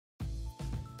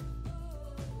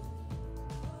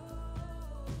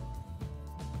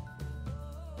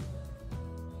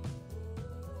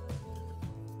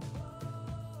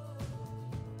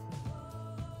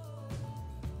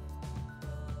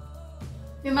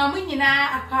Me ma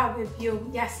munyina akwa bebio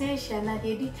ya sensha na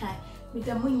de di kan me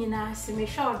da munyina se me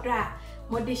hwa odra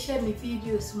mo de share me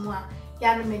videos mu a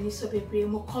ya no mani so bebre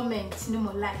mo comment ni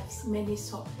mo likes many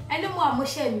so ene mo a mo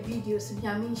share me videos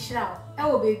ya me nhira e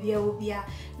wo bebia wo bia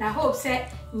na hope say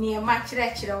ne ma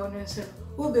kire wo no so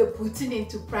wo be putting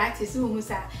into practice wo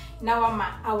sa na wa ma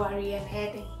aware en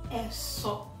heading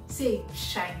so say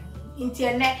shine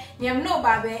internet nyam no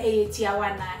ba be e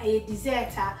tiawa na e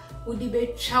dessert wo di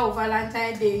be twa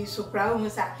Valentine's Day so pra wo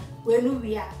sa we no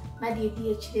wia na de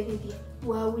di akire de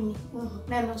wa wuni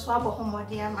na no so abo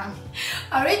homode ama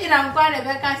original kwa na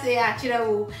be ka say akire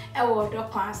wo e wo do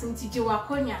kwa sintiji wa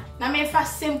konya na me fa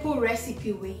simple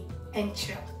recipe we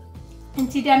enchiro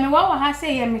nti da me wa ha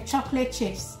say ya me chocolate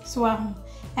chips so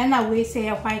and we say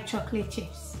a white chocolate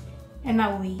chips and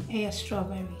we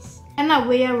strawberries and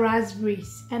we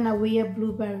raspberries and we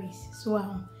blueberries so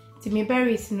ti me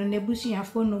berries no na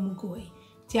busuafo no mu go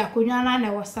ti akonwa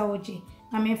na wasa oje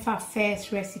na me fa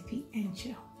first recipe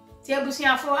enchiro ti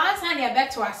abusuafo ansa na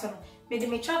beto aso me de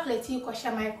me chocolate yi ko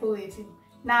sha microwave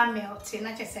na melt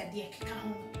na chese de keka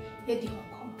ho e di ho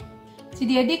ti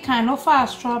de di kan no fa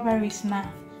strawberries na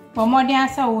but more than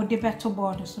answer wo de beto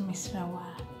board so misra wa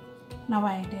na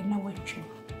wa de na watchu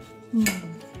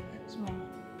so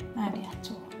na de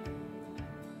ato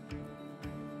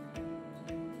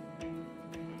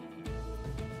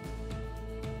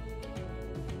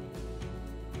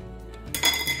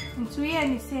ntu ye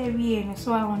ni say wie no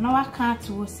so I na wa kan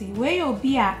to say we yo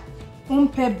bi a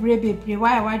umpe brebebre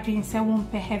why wadwin say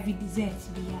umpe heavy desserts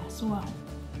bia so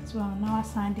na wa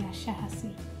san de ahya hase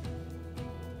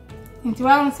nti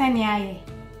wa unsa ni aye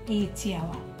e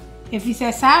tiawa if you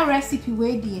say sa recipe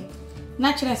we die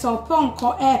na kire say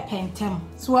oponko pentem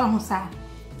so ahusa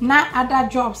na other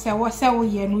jobs say wo say wo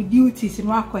ye no duties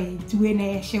no akoye nti we na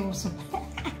ye hye so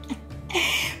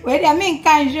we dey mean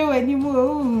kan jo ani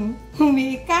mo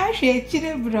me ka hwe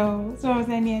chire bro so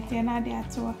say ni ete na de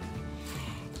atwa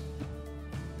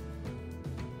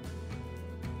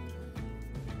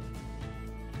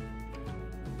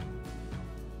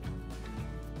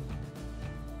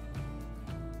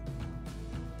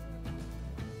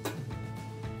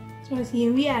so see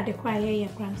we are the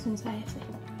quiet grandson say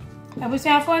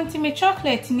abusia for me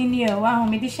chocolate ni ni e wa ho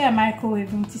me di share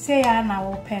microwave nti say ya na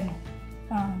wo pe no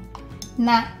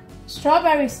na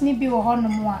strawberries ni bi wo ho no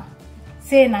mo a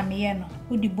say na me ye no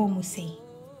wo di bomu say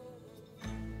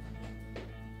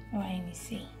why me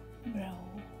say bro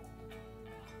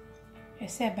e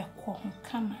say be ko ho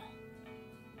kama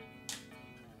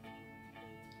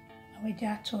we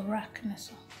ja to rack na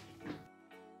so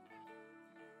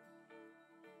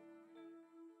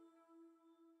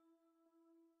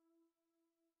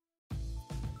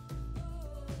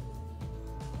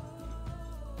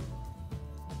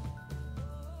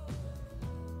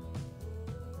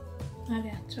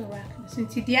to rack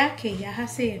since the ake ya ha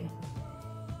say no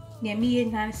ne me ye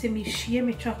nan se me hwie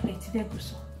me chocolate de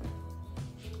guso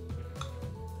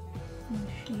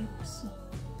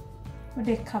what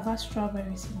they cover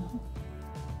strawberries no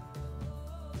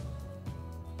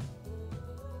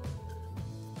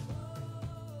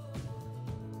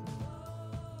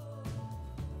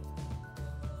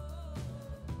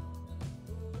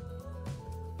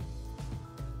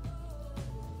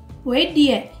we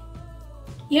dear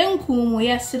yenkumu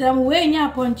ya siram we nya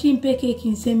ponchi mpe cake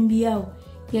nsem bia o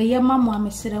ya ye mamu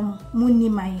amesiram munni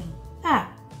mayin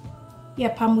ya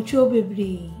pamucho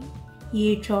bebre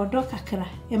ye chodo kakra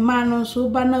e ma no so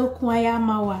ba na ku aya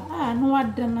mawa no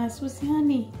wadana so si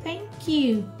honey thank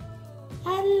you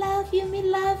I love you me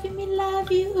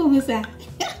love you uza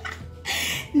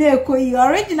ne ko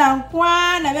original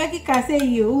kwa na be ka say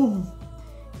you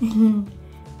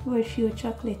Wash your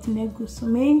chocolate nego so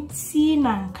menti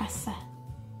na nkasa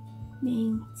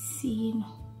menti no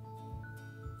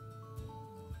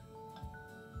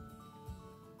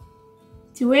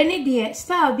ti weni de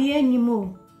style bi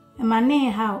animo e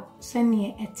mane how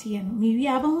sane etie no mi wi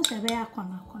abahu se be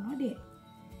akona de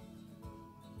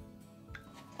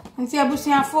nti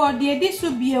abusuafo de di so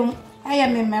biem aya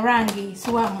memerange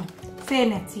so ahu se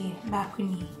netie ba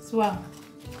kuni so ahu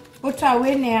Otra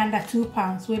we ne under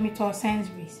 £2 we me to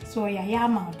Sainsbury's so ya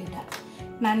ma odida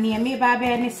na ne me ba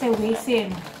be ne se we se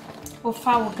no o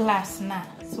fa wo glass na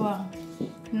so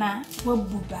na wo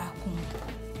bu ba ku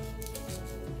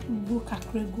bu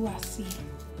kakre gu asi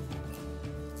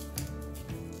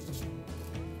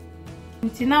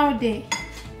nti now de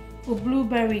o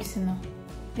blueberries no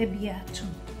e bia tu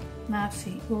na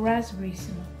afi o raspberries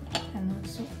no and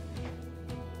also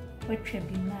what we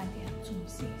be na dia tu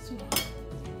say so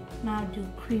now do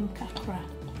cream kakra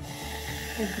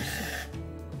egusi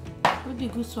What the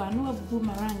goose one? No,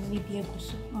 boomerang, maybe a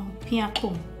goose on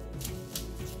piano.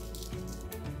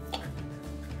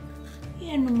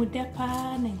 Here, no more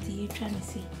depa, 98 trying to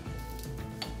see.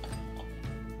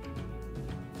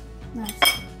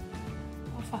 Nice.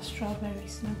 Offer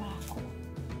strawberries, no back.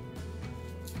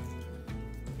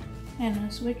 And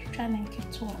also, we're trying to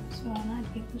get to work, so I'm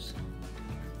not big goose.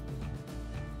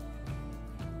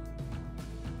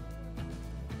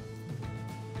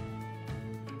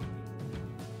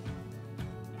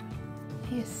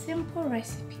 A simple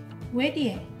recipe. Where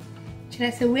dear? Should I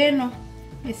say where no?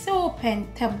 It's so open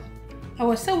tab. I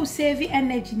was so saving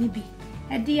energy nibi.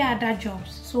 A dear other jobs,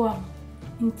 so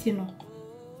intino.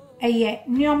 A ye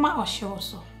neoma or show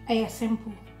so. A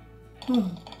simple.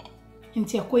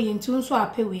 Into a quay into so a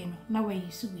pay no. Now where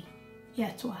you see.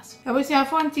 Yeah, to us. I was your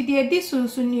phone to dear this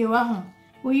soon you are home.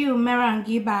 Will you marry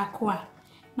give back qua?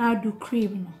 Now do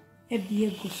cream no. A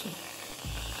dear goose.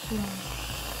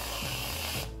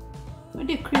 With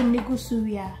the cream, the goose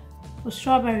we are, or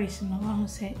strawberries, no one who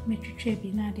said, Metri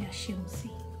Trebi, now they are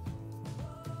shimsy.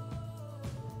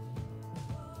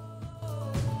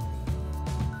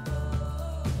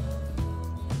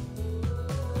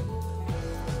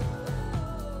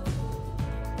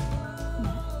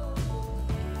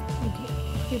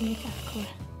 Okay, make a crack.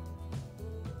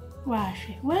 Wash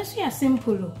it. Where's your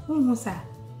simple? Who say?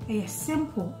 A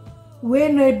simple.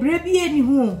 When no baby any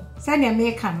home, send your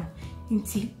maker.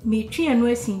 Inti me twi anu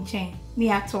asin chen ne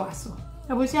ato aso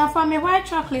abusia fa me white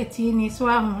chocolate ni so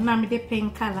ahu na me de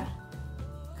pink color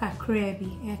kakra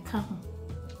bi e ka ho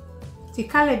ti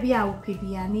color bi a wope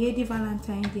bia na ye di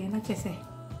Valentine'd na chese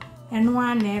enu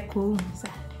ana e ko hu sa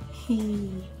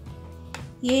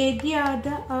ye di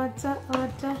order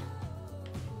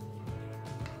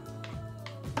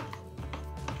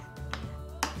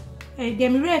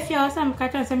dem refi awesome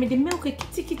catch some the milk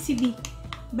kitty bi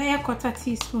by a quarter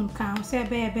teaspoon count, say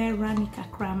bear runny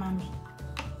kakra mami.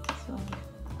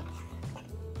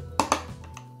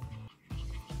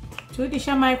 So the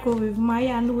sha microwave my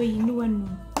and way no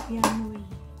one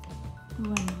no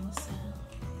one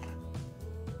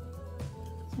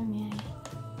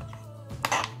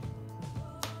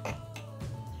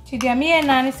so the me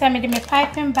and say me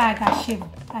piping bag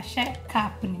a share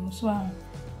cap ni so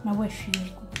na wa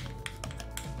hwie.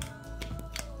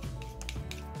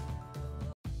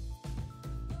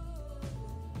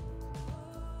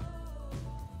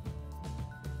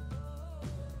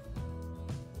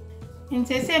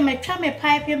 Inte say me twa me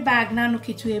piping bag na no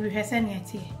kitu ebi hwese na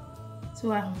etie.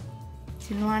 So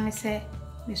ti no ane say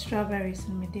me strawberries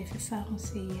me dey fifa ho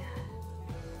say ya.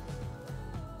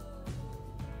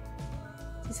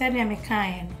 Ti say na me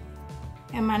kan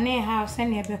no. E ma na house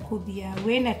na e be ko bia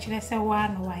we na kire say wa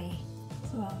no waye.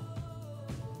 So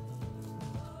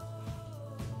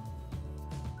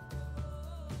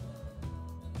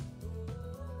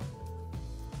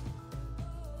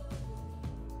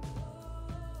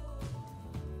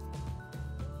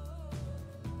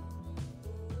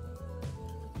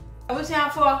I was here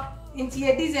for into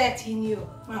a dessert in you,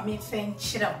 Mammy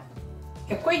Fenchiro.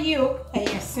 A quite you, a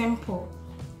simple.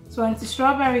 So, into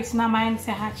strawberries, now mine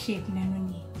say heart shape,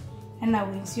 Nanuni. And I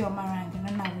will see your meringue,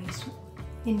 and I will so.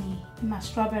 Any, my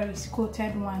strawberries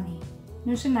coated one.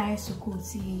 No, so nice to coat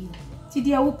see you.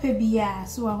 Tidia upe bia,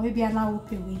 so I will be an hour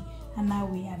away, and now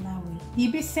we.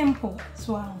 Be simple,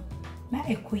 so na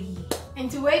ekoi.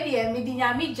 Into where dear, me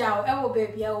dinyami jaw,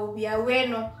 baby, I will be away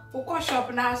no. Uko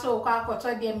shop na so kwa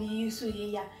koto de mi yusu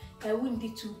ye ya e wundi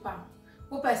 2 pound.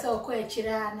 Upese okọ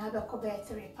echira na be ko be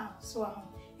 3 pound so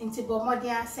nti bo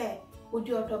modern say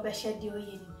odi odo be hye de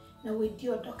oyeni na we di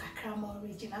odo kakra ma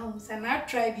original umsa na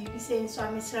try bi say so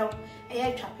amesra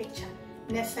e twa picture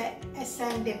na fe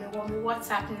send them me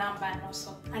WhatsApp number no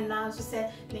so and now so say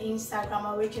me Instagram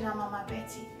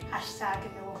originalmamabetty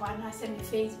 #me wo na say me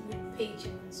Facebook page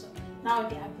so now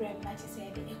they are brave na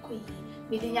say the ekoyi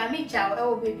me dinyami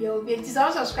jaw baby obi nti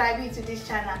so subscribe to this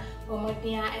channel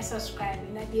omodia and subscribe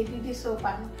na dey do this so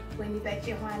far when you bet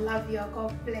you I love you,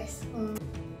 God bless.